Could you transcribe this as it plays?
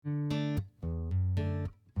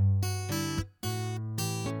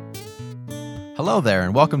Hello there,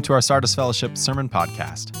 and welcome to our Sardis Fellowship Sermon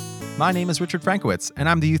Podcast. My name is Richard Frankowitz, and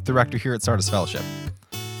I'm the Youth Director here at Sardis Fellowship.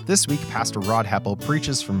 This week, Pastor Rod Heppel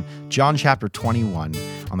preaches from John chapter 21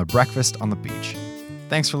 on the breakfast on the beach.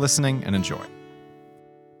 Thanks for listening, and enjoy.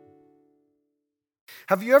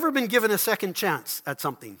 Have you ever been given a second chance at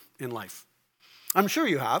something in life? I'm sure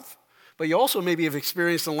you have, but you also maybe have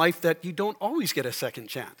experienced in life that you don't always get a second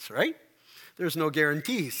chance, right? There's no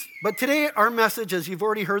guarantees. But today, our message, as you've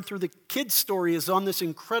already heard through the kids' story, is on this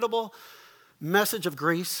incredible message of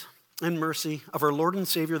grace and mercy of our Lord and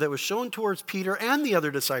Savior that was shown towards Peter and the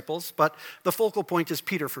other disciples, but the focal point is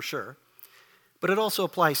Peter for sure. But it also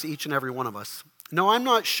applies to each and every one of us. Now, I'm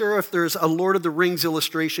not sure if there's a Lord of the Rings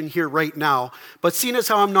illustration here right now, but seeing as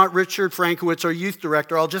how I'm not Richard Frankowitz, our youth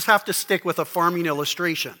director, I'll just have to stick with a farming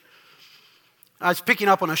illustration. I was picking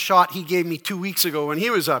up on a shot he gave me 2 weeks ago when he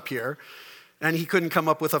was up here, and he couldn't come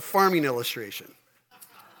up with a farming illustration.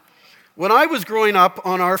 When I was growing up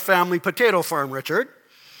on our family potato farm, Richard,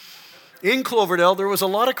 in Cloverdale, there was a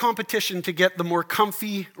lot of competition to get the more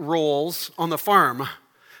comfy roles on the farm,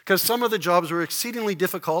 because some of the jobs were exceedingly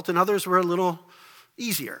difficult and others were a little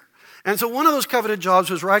easier. And so one of those coveted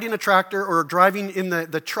jobs was riding a tractor or driving in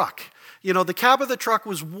the truck. You know, the cab of the truck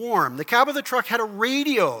was warm. The cab of the truck had a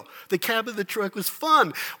radio. The cab of the truck was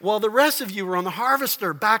fun, while the rest of you were on the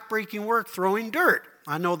harvester, back-breaking work, throwing dirt.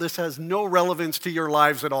 I know this has no relevance to your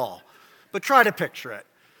lives at all, but try to picture it.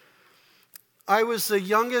 I was the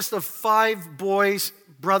youngest of 5 boys,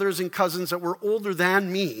 brothers and cousins that were older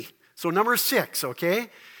than me, so number 6, okay?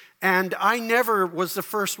 And I never was the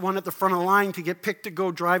first one at the front of the line to get picked to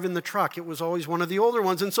go drive in the truck. It was always one of the older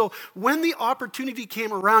ones. And so when the opportunity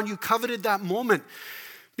came around, you coveted that moment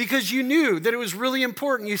because you knew that it was really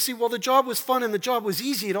important. You see, while the job was fun and the job was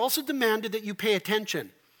easy, it also demanded that you pay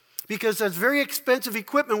attention because that's very expensive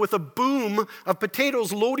equipment with a boom of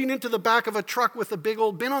potatoes loading into the back of a truck with a big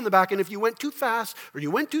old bin on the back. And if you went too fast or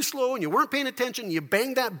you went too slow and you weren't paying attention, you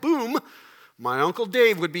banged that boom, my Uncle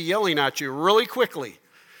Dave would be yelling at you really quickly.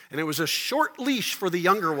 And it was a short leash for the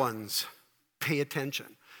younger ones. Pay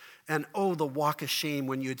attention. And oh, the walk of shame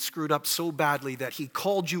when you had screwed up so badly that he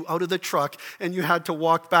called you out of the truck and you had to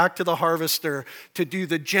walk back to the harvester to do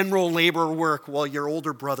the general labor work while your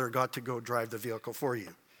older brother got to go drive the vehicle for you.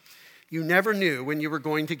 You never knew when you were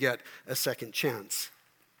going to get a second chance.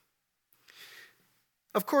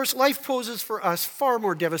 Of course, life poses for us far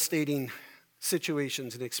more devastating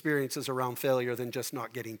situations and experiences around failure than just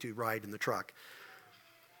not getting to ride in the truck.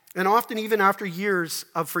 And often, even after years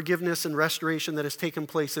of forgiveness and restoration that has taken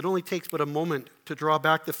place, it only takes but a moment to draw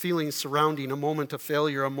back the feelings surrounding a moment of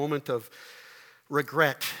failure, a moment of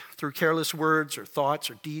regret through careless words or thoughts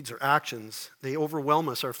or deeds or actions. They overwhelm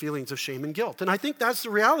us, our feelings of shame and guilt. And I think that's the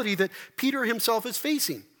reality that Peter himself is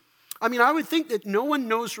facing. I mean, I would think that no one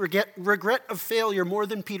knows regret of failure more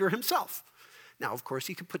than Peter himself. Now, of course,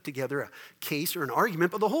 he could put together a case or an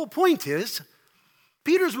argument, but the whole point is,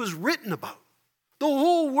 Peter's was written about. The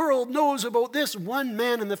whole world knows about this one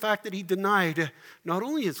man and the fact that he denied not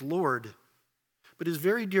only his Lord, but his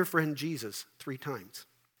very dear friend Jesus 3 times.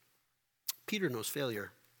 Peter knows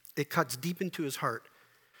failure. It cuts deep into his heart.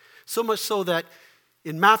 So much so that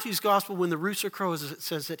in Matthew's gospel, when the rooster crows, it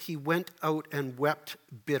says that he went out and wept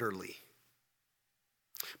bitterly.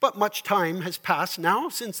 But much time has passed now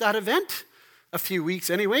since that event, a few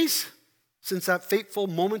weeks anyways, since that fateful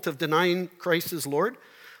moment of denying Christ as Lord.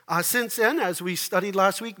 Since then, as we studied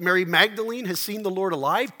last week, Mary Magdalene has seen the Lord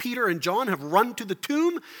alive. Peter and John have run to the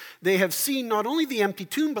tomb. They have seen not only the empty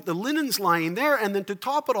tomb, but the linens lying there. And then to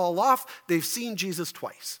top it all off, they've seen Jesus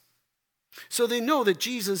twice. So they know that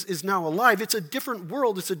Jesus is now alive. It's a different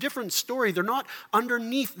world. It's a different story. They're not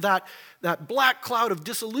underneath that black cloud of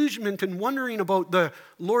disillusionment and wondering about the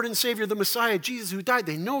Lord and Savior, the Messiah, Jesus who died.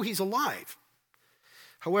 They know he's alive.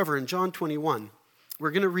 However, in John 21,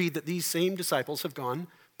 we're going to read that these same disciples have gone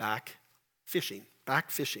back fishing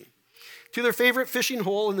to their favorite fishing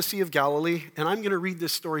hole in the Sea of Galilee. And I'm going to read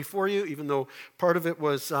this story for you, even though part of it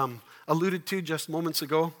was alluded to just moments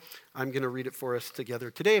ago. I'm going to read it for us together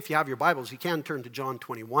today. If you have your Bibles, you can turn to John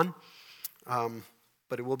 21,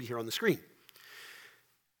 but it will be here on the screen.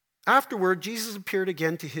 Afterward, Jesus appeared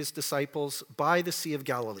again to his disciples by the Sea of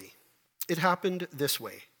Galilee. It happened this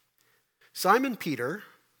way. Simon Peter,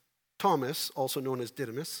 Thomas, also known as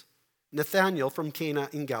Didymus, Nathanael from Cana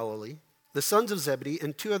in Galilee, the sons of Zebedee,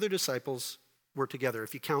 and 2 other disciples were together.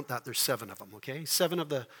 If you count that, there's 7 of them, okay? 7 of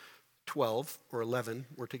the 12 or 11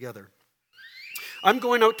 were together. I'm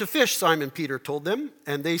going out to fish, Simon Peter told them,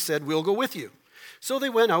 and they said, we'll go with you. So they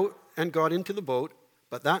went out and got into the boat,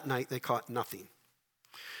 but that night they caught nothing.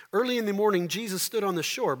 Early in the morning, Jesus stood on the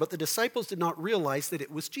shore, but the disciples did not realize that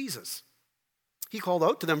it was Jesus. He called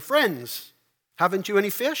out to them, "Friends, haven't you any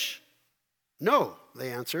fish?" "No,"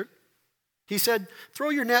 they answered. He said, "Throw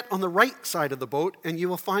your net on the right side of the boat and you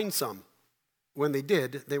will find some." When they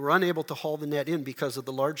did, they were unable to haul the net in because of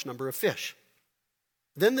the large number of fish.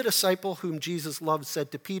 Then the disciple whom Jesus loved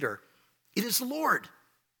said to Peter, "It is the Lord."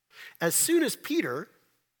 As soon as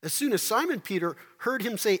Simon Peter heard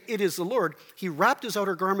him say, "It is the Lord," he wrapped his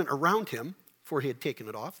outer garment around him, for he had taken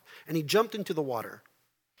it off, and he jumped into the water.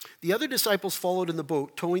 The other disciples followed in the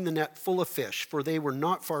boat, towing the net full of fish, for they were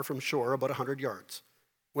not far from shore, about 100 yards.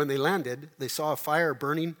 When they landed, they saw a fire of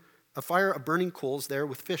burning coals there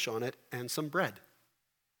with fish on it and some bread.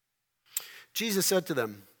 Jesus said to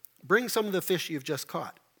them, "Bring some of the fish you've just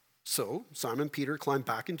caught." So Simon Peter climbed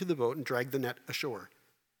back into the boat and dragged the net ashore.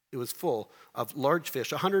 It was full of large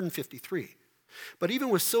fish, 153. But even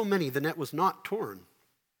with so many, the net was not torn.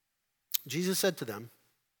 Jesus said to them,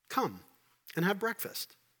 "Come and have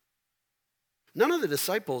breakfast." None of the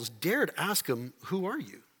disciples dared ask him, "Who are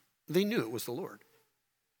you?" They knew it was the Lord.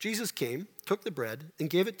 Jesus came, took the bread, and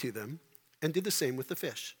gave it to them, and did the same with the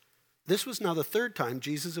fish. This was now the third time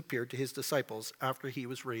Jesus appeared to his disciples after he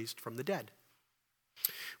was raised from the dead.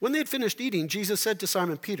 When they had finished eating, Jesus said to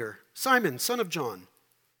Simon Peter, "Simon, son of John,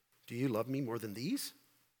 do you love me more than these?"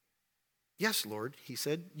 "Yes, Lord," he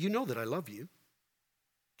said, "you know that I love you."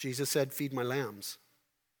 Jesus said, "Feed my lambs."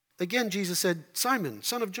 Again, Jesus said, "Simon,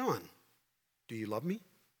 son of John, do you love me?"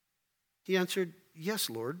 He answered, "Yes,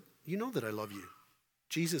 Lord, you know that I love you."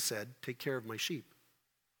 Jesus said, "Take care of my sheep."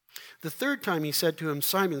 The third time he said to him,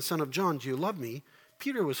 "Simon, son of John, do you love me?"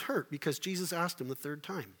 Peter was hurt because Jesus asked him the third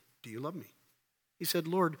time, "Do you love me?" He said,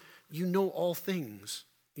 "Lord, you know all things.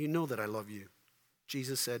 You know that I love you."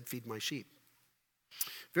 Jesus said, "Feed my sheep."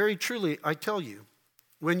 "Very truly, I tell you,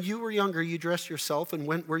 when you were younger, you dressed yourself and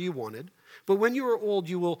went where you wanted. But when you are old,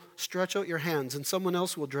 you will stretch out your hands and someone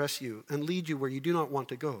else will dress you and lead you where you do not want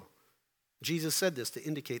to go." Jesus said this to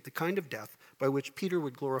indicate the kind of death by which Peter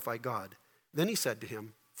would glorify God. Then he said to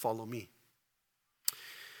him, "Follow me."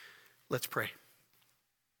 Let's pray.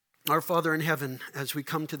 Our Father in heaven, as we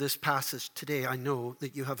come to this passage today, I know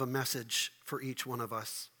that you have a message for each one of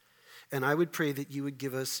us. And I would pray that you would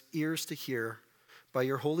give us ears to hear. By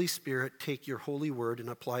your Holy Spirit, take your holy word and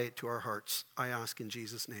apply it to our hearts. I ask in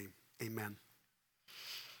Jesus' name, amen.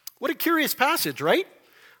 What a curious passage, right?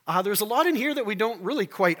 There's a lot in here that we don't really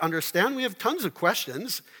quite understand. We have tons of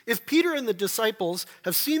questions. If Peter and the disciples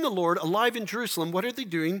have seen the Lord alive in Jerusalem, what are they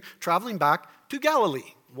doing traveling back to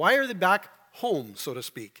Galilee? Why are they back home, so to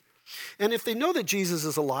speak? And if they know that Jesus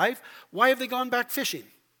is alive, why have they gone back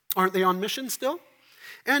fishing? Aren't they on mission still?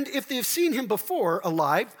 And if they've seen him before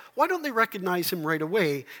alive, why don't they recognize him right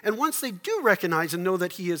away? And once they do recognize and know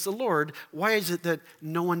that he is the Lord, why is it that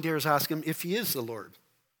no one dares ask him if he is the Lord?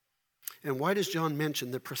 And why does John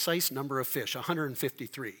mention the precise number of fish,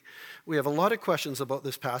 153? We have a lot of questions about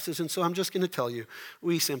this passage, and so I'm just going to tell you,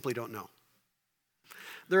 we simply don't know.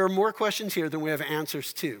 There are more questions here than we have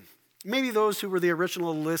answers to. Maybe those who were the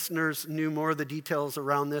original listeners knew more of the details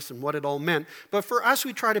around this and what it all meant, but for us,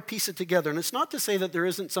 we try to piece it together. And it's not to say that there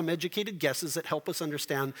isn't some educated guesses that help us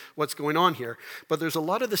understand what's going on here, but there's a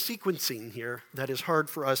lot of the sequencing here that is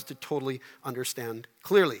hard for us to totally understand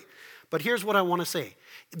clearly. But here's what I want to say.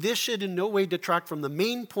 This should in no way detract from the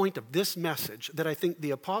main point of this message that I think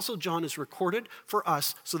the Apostle John has recorded for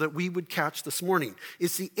us so that we would catch this morning.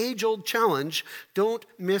 It's the age-old challenge, don't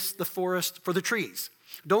miss the forest for the trees.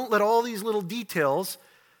 Don't let all these little details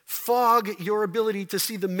fog your ability to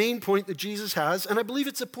see the main point that Jesus has. And I believe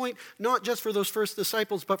it's a point not just for those first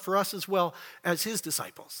disciples, but for us as well as his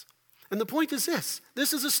disciples. And the point is this.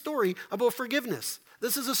 This is a story about forgiveness.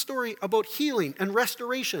 This is a story about healing and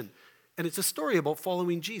restoration. And it's a story about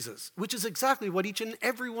following Jesus, which is exactly what each and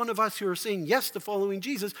every one of us who are saying yes to following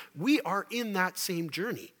Jesus, we are in that same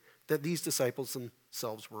journey that these disciples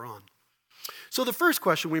themselves were on. So the first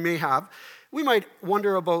question we may have, we might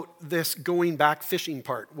wonder about this going back fishing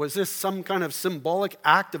part. Was this some kind of symbolic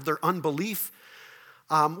act of their unbelief?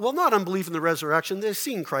 Well, not unbelief in the resurrection. They've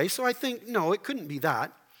seen Christ, so I think, no, it couldn't be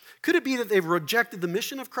that. Could it be that they've rejected the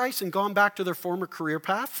mission of Christ and gone back to their former career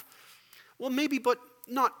path? Well, maybe, but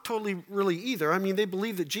not totally really either. I mean, they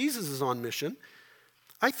believe that Jesus is on mission.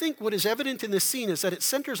 I think what is evident in this scene is that it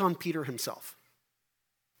centers on Peter himself.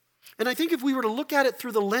 And I think if we were to look at it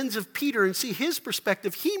through the lens of Peter and see his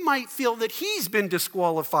perspective, he might feel that he's been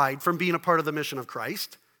disqualified from being a part of the mission of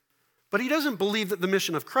Christ, but he doesn't believe that the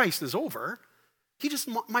mission of Christ is over. He just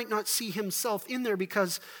might not see himself in there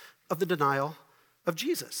because of the denial of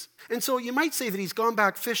Jesus. And so you might say that he's gone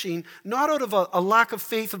back fishing, not out of a lack of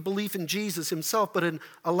faith of belief in Jesus himself, but in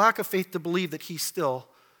a lack of faith to believe that he's still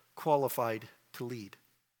qualified to lead.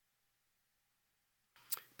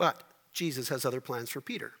 But Jesus has other plans for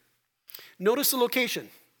Peter. Notice the location.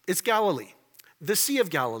 It's Galilee, the Sea of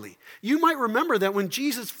Galilee. You might remember that when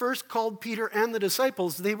Jesus first called Peter and the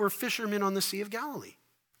disciples, they were fishermen on the Sea of Galilee,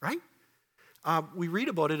 right? We read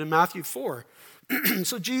about it in Matthew 4.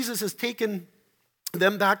 So Jesus has taken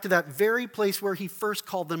them back to that very place where he first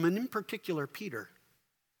called them, and in particular, Peter.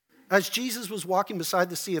 As Jesus was walking beside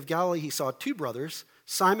the Sea of Galilee, he saw two brothers,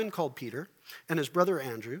 Simon called Peter, and his brother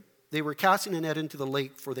Andrew. They were casting a net into the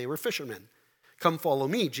lake, for they were fishermen. Come follow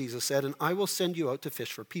me, Jesus said, and I will send you out to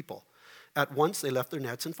fish for people. At once they left their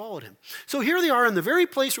nets and followed him. So here they are in the very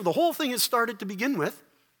place where the whole thing has started to begin with.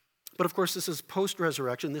 But of course, this is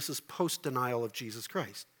post-resurrection. This is post-denial of Jesus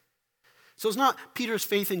Christ. So it's not Peter's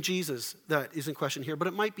faith in Jesus that is in question here, but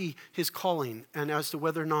it might be his calling, and as to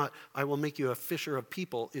whether or not I will make you a fisher of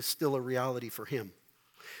people is still a reality for him.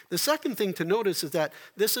 The second thing to notice is that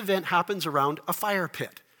this event happens around a fire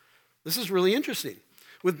pit. This is really interesting,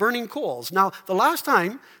 with burning coals. Now, the last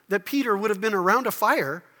time that Peter would have been around a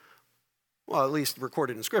fire, well, at least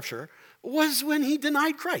recorded in Scripture, was when he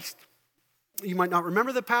denied Christ. You might not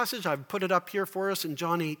remember the passage. I've put it up here for us in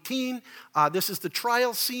John 18. This is the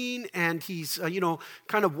trial scene, and he's,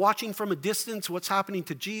 kind of watching from a distance what's happening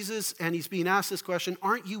to Jesus, and he's being asked this question,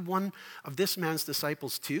 aren't you one of this man's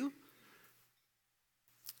disciples too?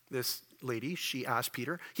 This lady, she asked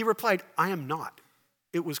Peter. He replied, I am not.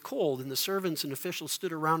 It was cold, and the servants and officials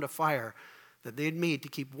stood around a fire that they had made to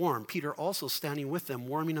keep warm. Peter also standing with them,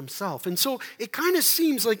 warming himself. And so it kind of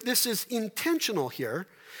seems like this is intentional here,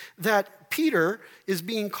 that Peter is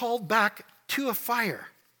being called back to a fire.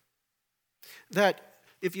 That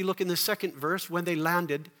if you look in the second verse, when they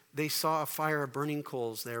landed, they saw a fire of burning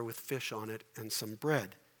coals there with fish on it and some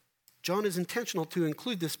bread. John is intentional to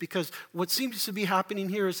include this because what seems to be happening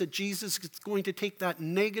here is that Jesus is going to take that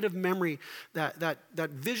negative memory, that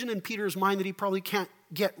vision in Peter's mind that he probably can't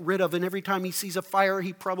get rid of, and every time he sees a fire,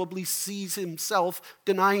 he probably sees himself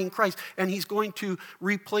denying Christ, and he's going to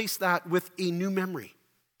replace that with a new memory.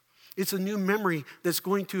 It's a new memory that's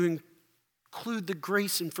going to include the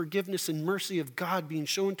grace and forgiveness and mercy of God being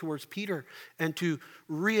shown towards Peter and to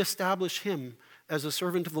reestablish him as a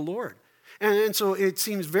servant of the Lord. And so it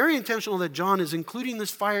seems very intentional that John is including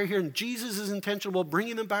this fire here, and Jesus is intentional about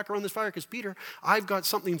bringing them back around this fire because, Peter, I've got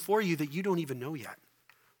something for you that you don't even know yet.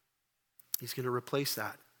 He's going to replace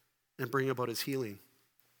that and bring about his healing.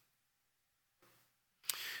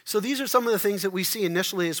 So these are some of the things that we see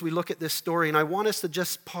initially as we look at this story, and I want us to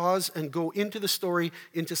just pause and go into the story,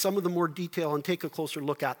 into some of the more detail, and take a closer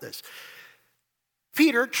look at this.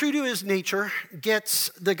 Peter, true to his nature, gets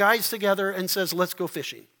the guys together and says, let's go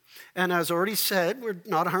fishing. And as already said, we're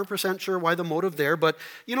not 100% sure why the motive there, but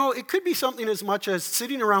it could be something as much as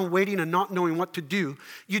sitting around waiting and not knowing what to do.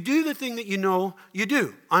 You do the thing that you know you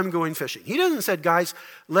do. I'm going fishing. He doesn't say, guys,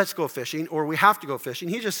 let's go fishing, or we have to go fishing.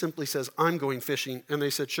 He just simply says, I'm going fishing. And they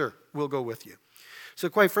said, sure, we'll go with you. So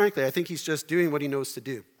quite frankly, I think he's just doing what he knows to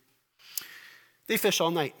do. They fish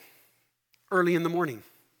all night, early in the morning.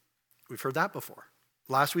 We've heard that before.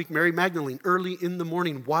 Last week, Mary Magdalene, early in the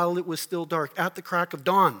morning, while it was still dark, at the crack of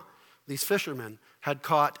dawn, these fishermen had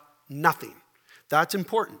caught nothing. That's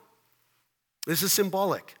important. This is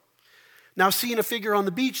symbolic. Now, seeing a figure on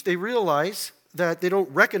the beach, they realize that they don't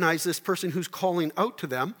recognize this person who's calling out to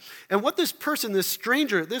them. And what this person, this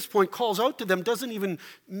stranger at this point, calls out to them doesn't even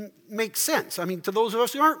make sense. I mean, to those of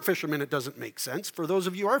us who aren't fishermen, it doesn't make sense. For those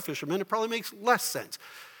of you who are fishermen, it probably makes less sense.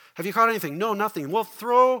 Have you caught anything? No, nothing. Well,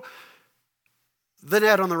 throw the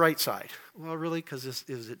net on the right side. Well, really? Because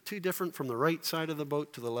is it too different from the right side of the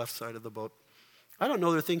boat to the left side of the boat? I don't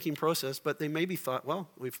know their thinking process, but they maybe thought, well,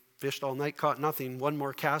 we've fished all night, caught nothing. One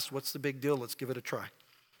more cast, what's the big deal? Let's give it a try.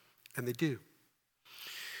 And they do.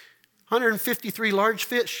 153 large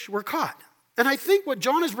fish were caught. And I think what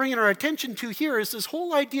John is bringing our attention to here is this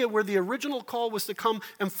whole idea where the original call was to come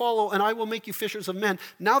and follow, and I will make you fishers of men.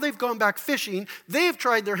 Now they've gone back fishing. They've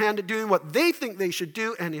tried their hand at doing what they think they should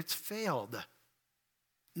do, and it's failed.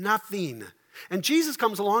 Nothing. And Jesus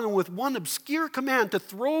comes along and with one obscure command to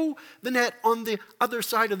throw the net on the other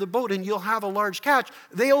side of the boat and you'll have a large catch,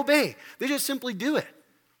 they obey. They just simply do it.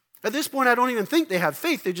 At this point, I don't even think they have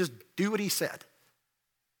faith. They just do what he said.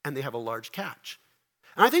 And they have a large catch.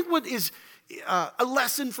 And I think what is a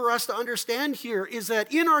lesson for us to understand here is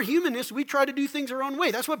that in our humanness, we try to do things our own way.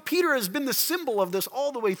 That's what Peter has been the symbol of this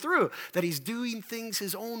all the way through, that he's doing things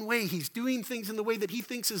his own way. He's doing things in the way that he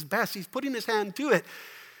thinks is best. He's putting his hand to it.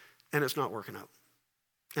 And it's not working out.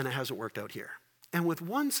 And it hasn't worked out here. And with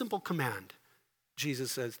one simple command,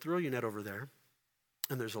 Jesus says, throw your net over there,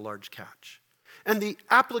 and there's a large catch. And the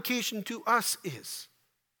application to us is,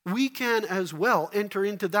 we can as well enter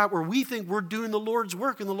into that where we think we're doing the Lord's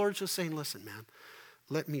work, and the Lord's just saying, listen, man,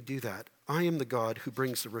 let me do that. I am the God who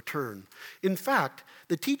brings the return. In fact,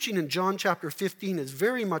 the teaching in John chapter 15 is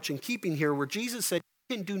very much in keeping here, where Jesus said,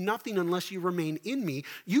 you can do nothing unless you remain in me.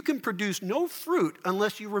 You can produce no fruit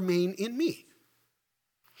unless you remain in me.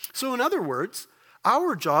 So in other words,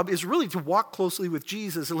 our job is really to walk closely with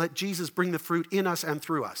Jesus and let Jesus bring the fruit in us and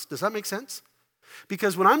through us. Does that make sense?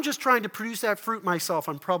 Because when I'm just trying to produce that fruit myself,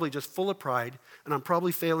 I'm probably just full of pride, and I'm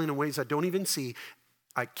probably failing in ways I don't even see.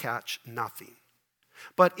 I catch nothing.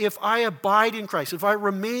 But if I abide in Christ, if I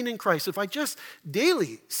remain in Christ, if I just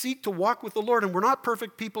daily seek to walk with the Lord, and we're not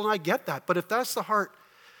perfect people, and I get that, but if that's the heart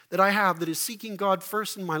that I have that is seeking God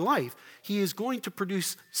first in my life, He is going to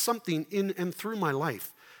produce something in and through my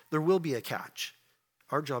life. There will be a catch.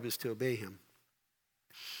 Our job is to obey Him.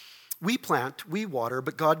 We plant, we water,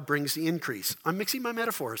 but God brings the increase. I'm mixing my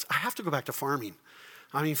metaphors. I have to go back to farming.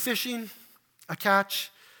 I mean, fishing, a catch,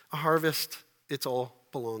 a harvest, it all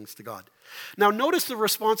belongs to God. Now, notice the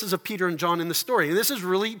responses of Peter and John in the story. And this is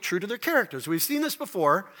really true to their characters. We've seen this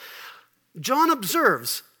before. John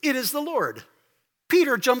observes, it is the Lord.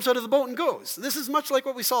 Peter jumps out of the boat and goes. This is much like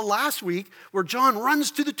what we saw last week, where John runs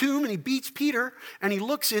to the tomb and he beats Peter, and he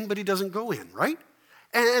looks in, but he doesn't go in, right?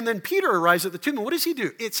 And then Peter arrives at the tomb, and what does he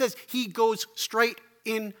do? It says he goes straight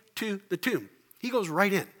into the tomb. He goes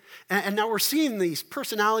right in. And now we're seeing these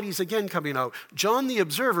personalities again coming out. John the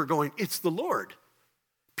observer going, it's the Lord.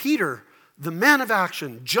 Peter, the man of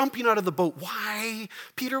action, jumping out of the boat. Why?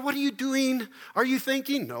 Peter, what are you doing? Are you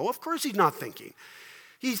thinking? No, of course he's not thinking.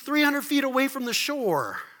 He's 300 feet away from the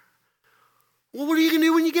shore. Well, what are you going to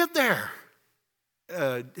do when you get there?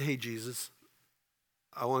 Hey, Jesus,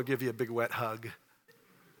 I want to give you a big wet hug.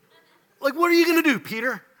 Like, what are you going to do,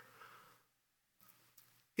 Peter?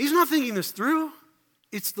 He's not thinking this through.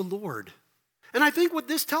 It's the Lord. And I think what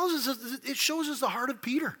this tells us is it shows us the heart of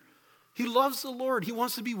Peter. He loves the Lord. He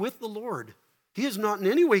wants to be with the Lord. He has not in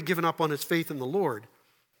any way given up on his faith in the Lord.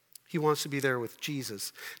 He wants to be there with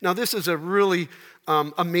Jesus. Now, this is a really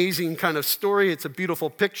amazing kind of story. It's a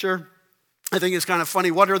beautiful picture. I think it's kind of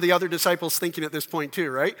funny. What are the other disciples thinking at this point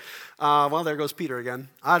too, right? Well, there goes Peter again.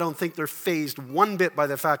 I don't think they're fazed one bit by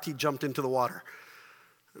the fact he jumped into the water.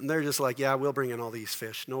 And they're just like, yeah, we'll bring in all these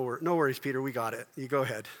fish. No worries, Peter, we got it. You go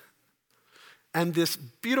ahead. And this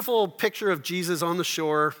beautiful picture of Jesus on the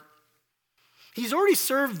shore, he's already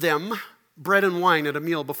served them bread and wine at a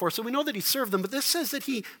meal before, so we know that he served them, but this says that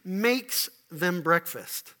he makes them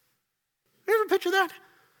breakfast. You ever picture that?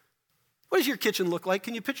 What does your kitchen look like?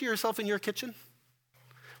 Can you picture yourself in your kitchen?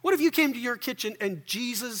 What if you came to your kitchen and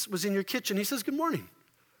Jesus was in your kitchen? He says, good morning.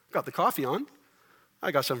 Got the coffee on.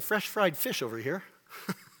 I got some fresh fried fish over here.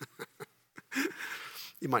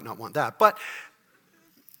 You might not want that. But,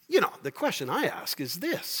 the question I ask is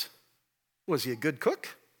this. Was he a good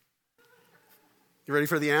cook? You ready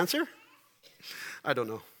for the answer? I don't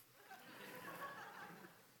know.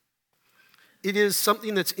 It is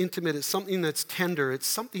something that's intimate. It's something that's tender. It's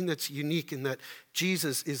something that's unique in that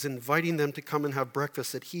Jesus is inviting them to come and have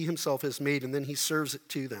breakfast that he himself has made, and then he serves it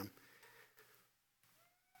to them.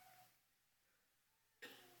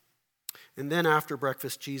 And then after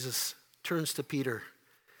breakfast, Jesus turns to Peter.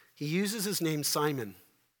 He uses his name Simon.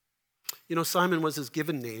 Simon was his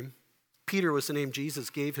given name. Peter was the name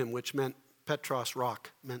Jesus gave him, which meant Petros,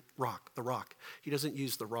 rock, meant rock, the rock. He doesn't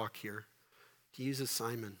use the rock here. He uses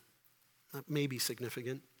Simon. That may be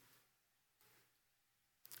significant.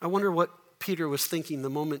 I wonder what Peter was thinking the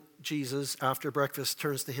moment Jesus, after breakfast,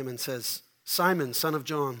 turns to him and says, Simon, son of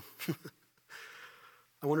John.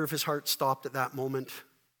 I wonder if his heart stopped at that moment.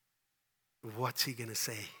 What's he going to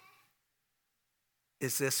say?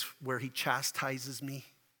 Is this where he chastises me?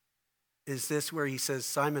 Is this where he says,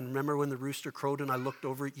 Simon, remember when the rooster crowed and I looked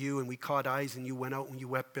over at you and we caught eyes and you went out and you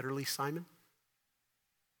wept bitterly, Simon?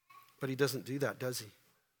 But he doesn't do that, does he?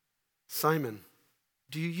 Simon,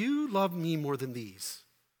 do you love me more than these?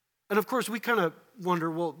 And of course, we kind of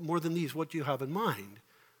wonder, well, more than these, what do you have in mind?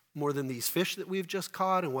 More than these fish that we've just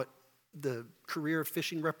caught and what the career of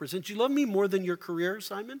fishing represents? Do you love me more than your career,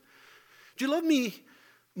 Simon? Do you love me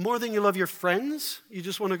more than you love your friends? You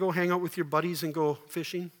just want to go hang out with your buddies and go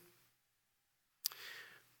fishing?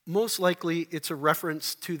 Most likely, it's a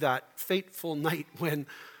reference to that fateful night when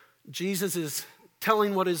Jesus is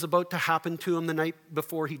telling what is about to happen to him the night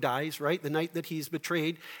before he dies, right? The night that he's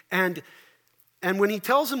betrayed. And when he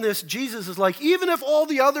tells him this, Jesus is like, even if all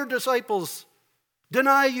the other disciples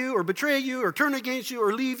deny you or betray you or turn against you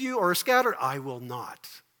or leave you or are scattered, I will not.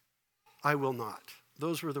 I will not.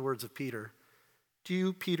 Those were the words of Peter. Do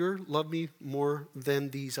you, Peter, love me more than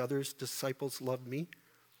these others disciples love me?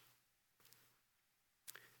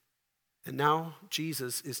 And now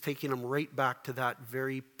Jesus is taking him right back to that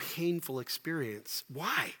very painful experience.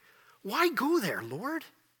 Why? Why go there, Lord?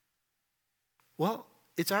 Well,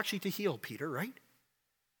 it's actually to heal Peter, right?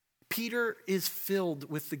 Peter is filled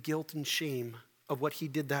with the guilt and shame of what he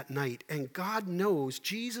did that night. And God knows,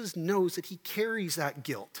 Jesus knows that he carries that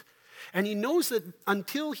guilt. And he knows that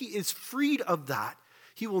until he is freed of that,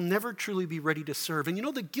 he will never truly be ready to serve. And you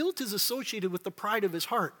know, the guilt is associated with the pride of his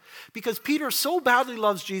heart. Because Peter so badly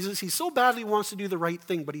loves Jesus, he so badly wants to do the right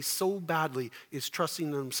thing, but he so badly is trusting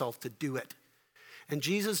in himself to do it. And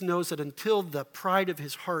Jesus knows that until the pride of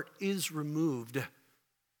his heart is removed,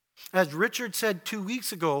 as Richard said 2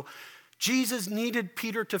 weeks ago, Jesus needed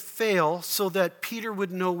Peter to fail so that Peter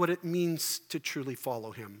would know what it means to truly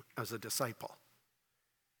follow him as a disciple.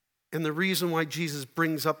 And the reason why Jesus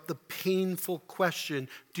brings up the painful question,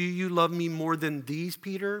 do you love me more than these,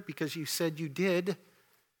 Peter? Because you said you did,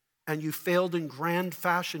 and you failed in grand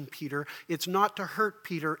fashion, Peter. It's not to hurt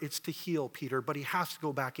Peter, it's to heal Peter, but he has to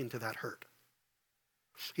go back into that hurt.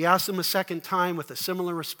 He asked him a second time with a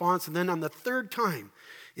similar response, and then on the third time,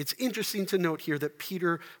 it's interesting to note here that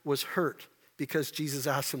Peter was hurt because Jesus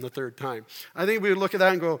asked him the third time. I think we would look at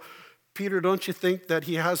that and go, Peter, don't you think that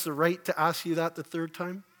he has the right to ask you that the third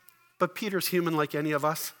time? But Peter's human like any of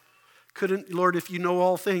us. Lord, if you know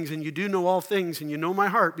all things, and you do know all things, and you know my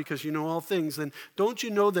heart because you know all things, then don't you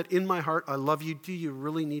know that in my heart I love you? Do you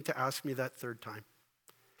really need to ask me that third time?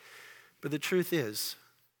 But the truth is,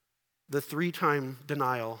 the 3-time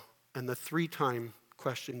denial and the 3-time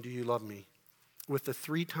question, do you love me? With the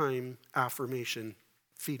 3-time affirmation,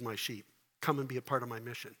 feed my sheep, come and be a part of my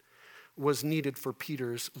mission, was needed for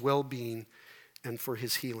Peter's well-being and for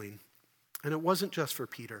his healing. And it wasn't just for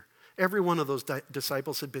Peter. Every one of those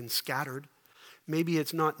disciples had been scattered. Maybe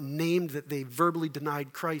it's not named that they verbally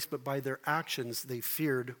denied Christ, but by their actions they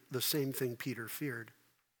feared the same thing Peter feared.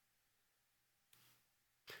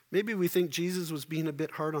 Maybe we think Jesus was being a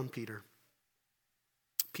bit hard on Peter.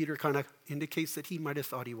 Peter kind of indicates that he might have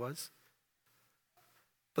thought he was.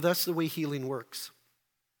 But that's the way healing works.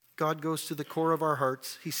 God goes to the core of our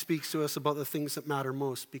hearts. He speaks to us about the things that matter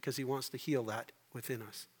most because he wants to heal that within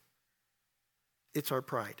us. It's our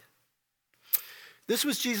pride. This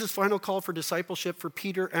was Jesus' final call for discipleship for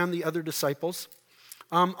Peter and the other disciples.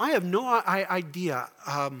 I have no idea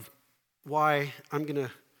why I'm going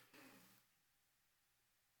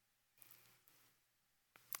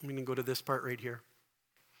to go to this part right here.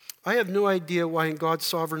 I have no idea why in God's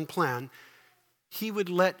sovereign plan, he would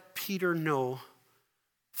let Peter know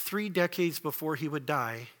 3 decades before he would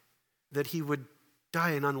die that he would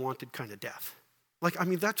die an unwanted kind of death.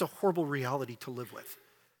 That's a horrible reality to live with.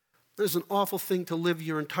 There's an awful thing to live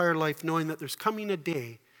your entire life knowing that there's coming a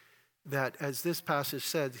day that, as this passage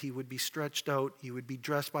said, he would be stretched out, he would be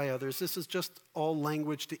dressed by others. This is just all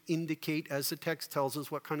language to indicate, as the text tells us,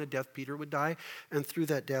 what kind of death Peter would die, and through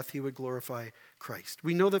that death he would glorify Christ.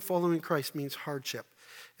 We know that following Christ means hardship,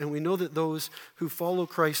 and we know that those who follow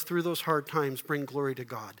Christ through those hard times bring glory to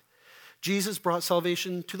God. Jesus brought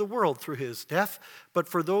salvation to the world through his death, but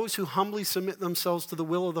for those who humbly submit themselves to the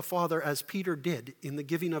will of the Father, as Peter did in the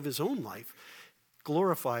giving of his own life,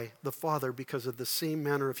 glorify the Father because of the same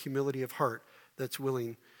manner of humility of heart that's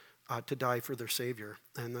willing to die for their Savior.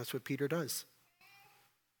 And that's what Peter does.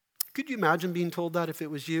 Could you imagine being told that if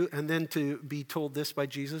it was you, and then to be told this by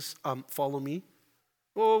Jesus, follow me?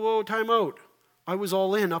 Whoa, time out. I was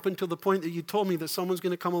all in up until the point that you told me that someone's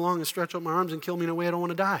going to come along and stretch out my arms and kill me in a way I don't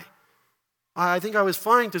want to die. I think I was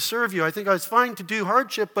fine to serve you. I think I was fine to do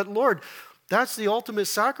hardship, but Lord, that's the ultimate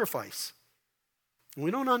sacrifice. And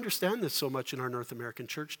we don't understand this so much in our North American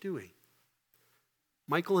church, do we?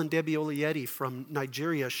 Michael and Debbie Olieti from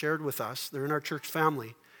Nigeria shared with us, they're in our church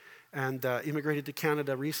family, and immigrated to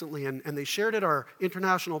Canada recently, and they shared at our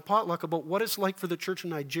international potluck about what it's like for the church in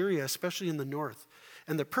Nigeria, especially in the north.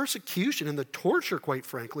 And the persecution and the torture, quite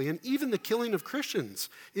frankly, and even the killing of Christians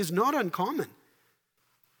is not uncommon.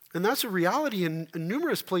 And that's a reality in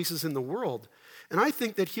numerous places in the world. And I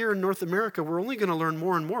think that here in North America, we're only going to learn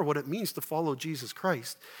more and more what it means to follow Jesus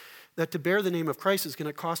Christ. That to bear the name of Christ is going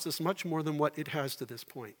to cost us much more than what it has to this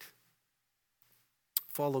point.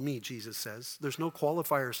 Follow me, Jesus says. There's no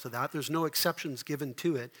qualifiers to that. There's no exceptions given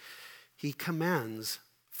to it. He commands,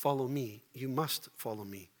 follow me. You must follow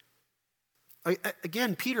me.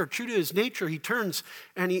 Again, Peter, true to his nature, he turns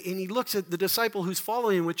and he looks at the disciple who's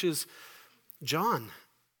following him, which is John.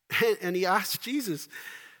 And he asks Jesus,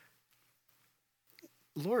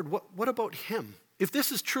 Lord, what about him? If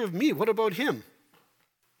this is true of me, what about him?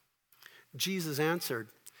 Jesus answered,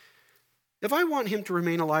 if I want him to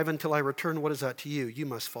remain alive until I return, what is that to you? You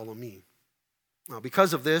must follow me. Now,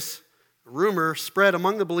 because of this, Rumor spread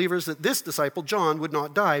among the believers that this disciple, John, would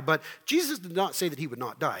not die, but Jesus did not say that he would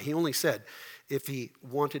not die. He only said, if he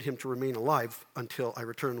wanted him to remain alive until I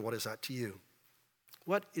return, what is that to you?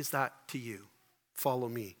 What is that to you? Follow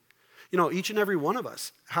me. You know, each and every one of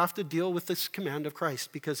us have to deal with this command of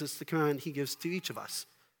Christ because it's the command he gives to each of us.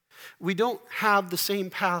 We don't have the same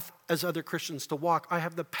path as other Christians to walk. I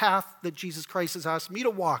have the path that Jesus Christ has asked me to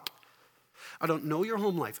walk. I don't know your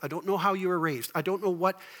home life. I don't know how you were raised. I don't know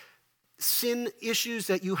what sin issues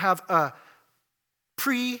that you have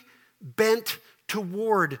pre-bent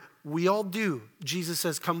toward. We all do. Jesus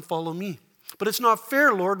says, come follow me. But it's not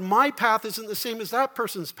fair, Lord. My path isn't the same as that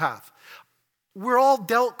person's path. We're all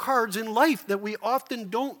dealt cards in life that we often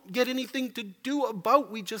don't get anything to do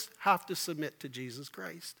about. We just have to submit to Jesus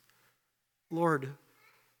Christ. Lord,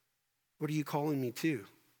 what are you calling me to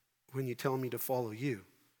when you tell me to follow you?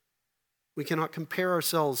 We cannot compare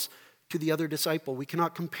ourselves to the other disciple. We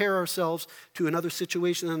cannot compare ourselves to another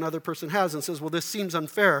situation that another person has and says, well, this seems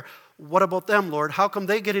unfair. What about them, Lord? How come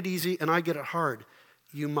they get it easy and I get it hard?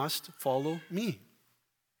 You must follow me.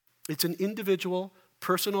 It's an individual,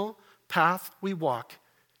 personal path we walk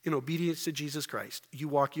in obedience to Jesus Christ. You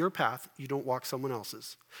walk your path, you don't walk someone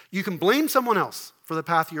else's. You can blame someone else for the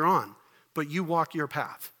path you're on, but you walk your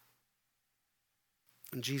path.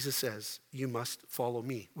 And Jesus says, you must follow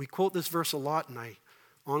me. We quote this verse a lot, and I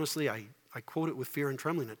quote it with fear and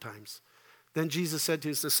trembling at times. Then Jesus said to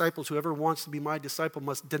his disciples, whoever wants to be my disciple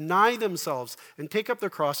must deny themselves and take up their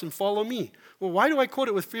cross and follow me. Well, why do I quote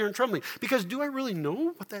it with fear and trembling? Because do I really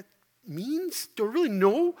know what that means? Do I really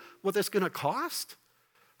know what that's going to cost?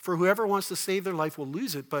 For whoever wants to save their life will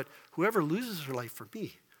lose it, but whoever loses their life for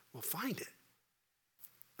me will find it.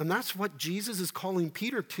 And that's what Jesus is calling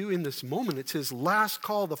Peter to in this moment. It's his last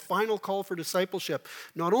call, the final call for discipleship,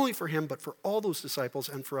 not only for him, but for all those disciples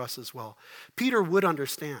and for us as well. Peter would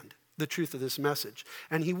understand the truth of this message.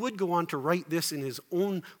 And he would go on to write this in his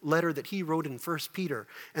own letter that he wrote in 1 Peter.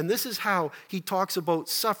 And this is how he talks about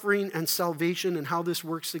suffering and salvation and how this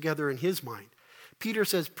works together in his mind. Peter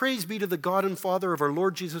says, praise be to the God and Father of our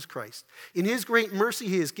Lord Jesus Christ. In his great mercy,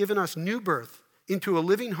 he has given us new birth into a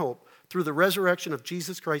living hope through the resurrection of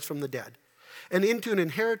Jesus Christ from the dead, and into an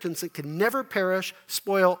inheritance that can never perish,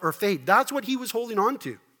 spoil, or fade. That's what he was holding on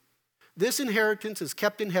to. This inheritance is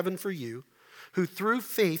kept in heaven for you, who through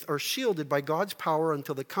faith are shielded by God's power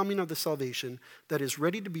until the coming of the salvation that is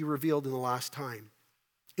ready to be revealed in the last time.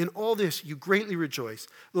 In all this you greatly rejoice,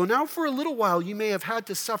 though now for a little while you may have had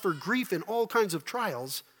to suffer grief in all kinds of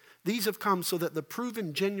trials. These have come so that the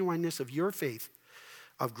proven genuineness of your faith,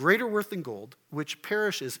 of greater worth than gold, which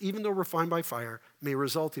perishes even though refined by fire, may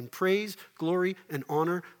result in praise, glory, and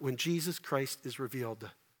honor when Jesus Christ is revealed.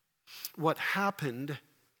 What happened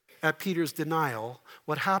at Peter's denial,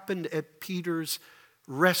 what happened at Peter's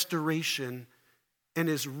restoration and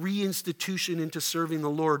his reinstitution into serving the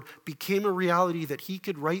Lord became a reality that he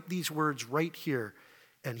could write these words right here,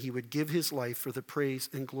 and he would give his life for the praise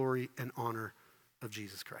and glory and honor of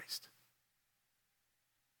Jesus Christ.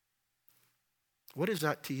 What is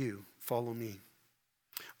that to you? Follow me.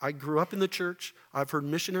 I grew up in the church. I've heard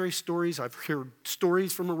missionary stories. I've heard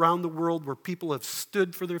stories from around the world where people have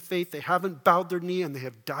stood for their faith. They haven't bowed their knee and they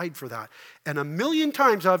have died for that. And a million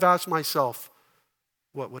times I've asked myself,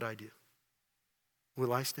 what would I do?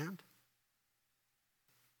 Will I stand?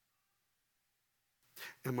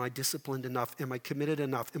 Am I disciplined enough? Am I committed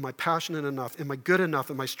enough? Am I passionate enough? Am I good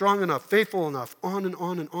enough? Am I strong enough? Faithful enough? On and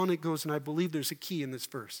on it goes. And I believe there's a key in this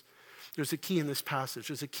verse. There's a key in this passage.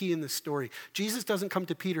 There's a key in this story. Jesus doesn't come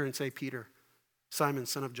to Peter and say, Peter, Simon,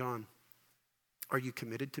 son of John, are you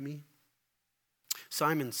committed to me?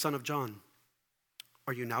 Simon, son of John,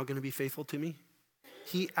 are you now going to be faithful to me?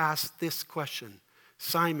 He asked this question,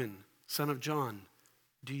 Simon, son of John,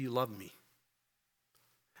 do you love me?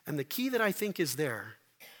 And the key that I think is there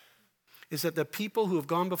is that the people who have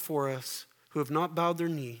gone before us, who have not bowed their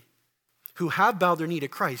knee, who have bowed their knee to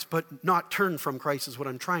Christ, but not turned from Christ is what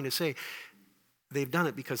I'm trying to say. They've done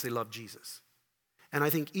it because they love Jesus. And I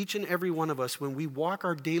think each and every one of us, when we walk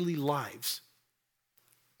our daily lives,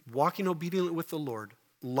 walking obediently with the Lord,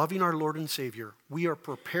 loving our Lord and Savior, we are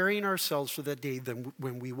preparing ourselves for that day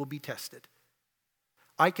when we will be tested.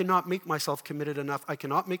 I cannot make myself committed enough. I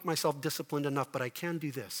cannot make myself disciplined enough, but I can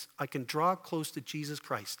do this. I can draw close to Jesus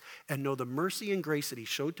Christ and know the mercy and grace that he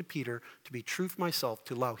showed to Peter to be true for myself,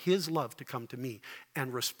 to allow his love to come to me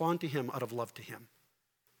and respond to him out of love to him.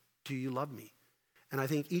 Do you love me? And I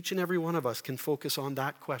think each and every one of us can focus on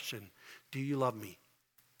that question. Do you love me?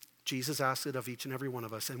 Jesus asked it of each and every one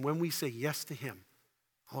of us. And when we say yes to him,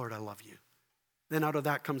 Lord, I love you, then out of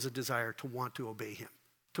that comes a desire to want to obey him,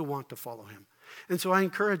 to want to follow him. And so I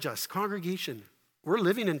encourage us, congregation, we're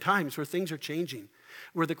living in times where things are changing,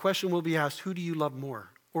 where the question will be asked, who do you love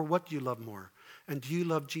more? Or what do you love more? And do you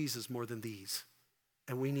love Jesus more than these?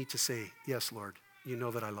 And we need to say, yes, Lord, you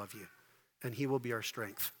know that I love you. And he will be our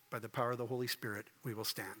strength. By the power of the Holy Spirit, we will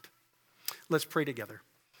stand. Let's pray together.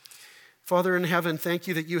 Father in heaven, thank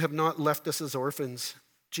you that you have not left us as orphans.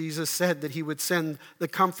 Jesus said that he would send the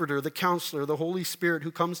Comforter, the Counselor, the Holy Spirit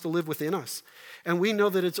who comes to live within us. And we know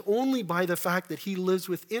that it's only by the fact that he lives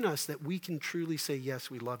within us that we can truly say, yes,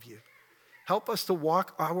 we love you. Help us to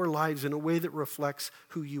walk our lives in a way that reflects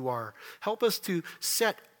who you are. Help us to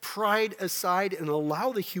set pride aside and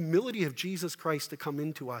allow the humility of Jesus Christ to come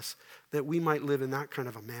into us, that we might live in that kind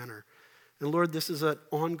of a manner. And Lord, this is an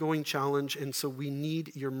ongoing challenge, and so we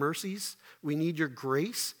need your mercies. We need your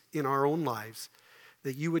grace in our own lives,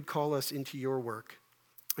 that you would call us into your work.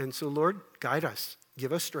 And so, Lord, guide us.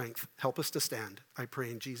 Give us strength. Help us to stand. I pray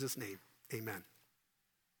in Jesus' name. Amen.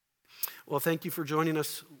 Well, thank you for joining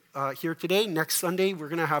us here today. Next Sunday, we're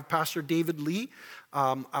going to have Pastor David Lee,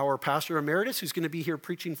 our pastor emeritus, who's going to be here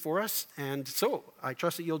preaching for us. And so I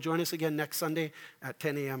trust that you'll join us again next Sunday at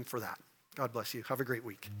 10 a.m. for that. God bless you. Have a great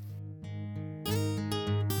week.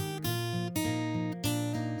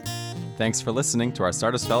 Thanks for listening to our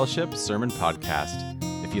Sardis Fellowship Sermon Podcast.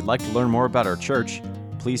 If you'd like to learn more about our church,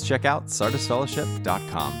 please check out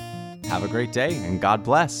sardisfellowship.com. Have a great day and God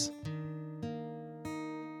bless.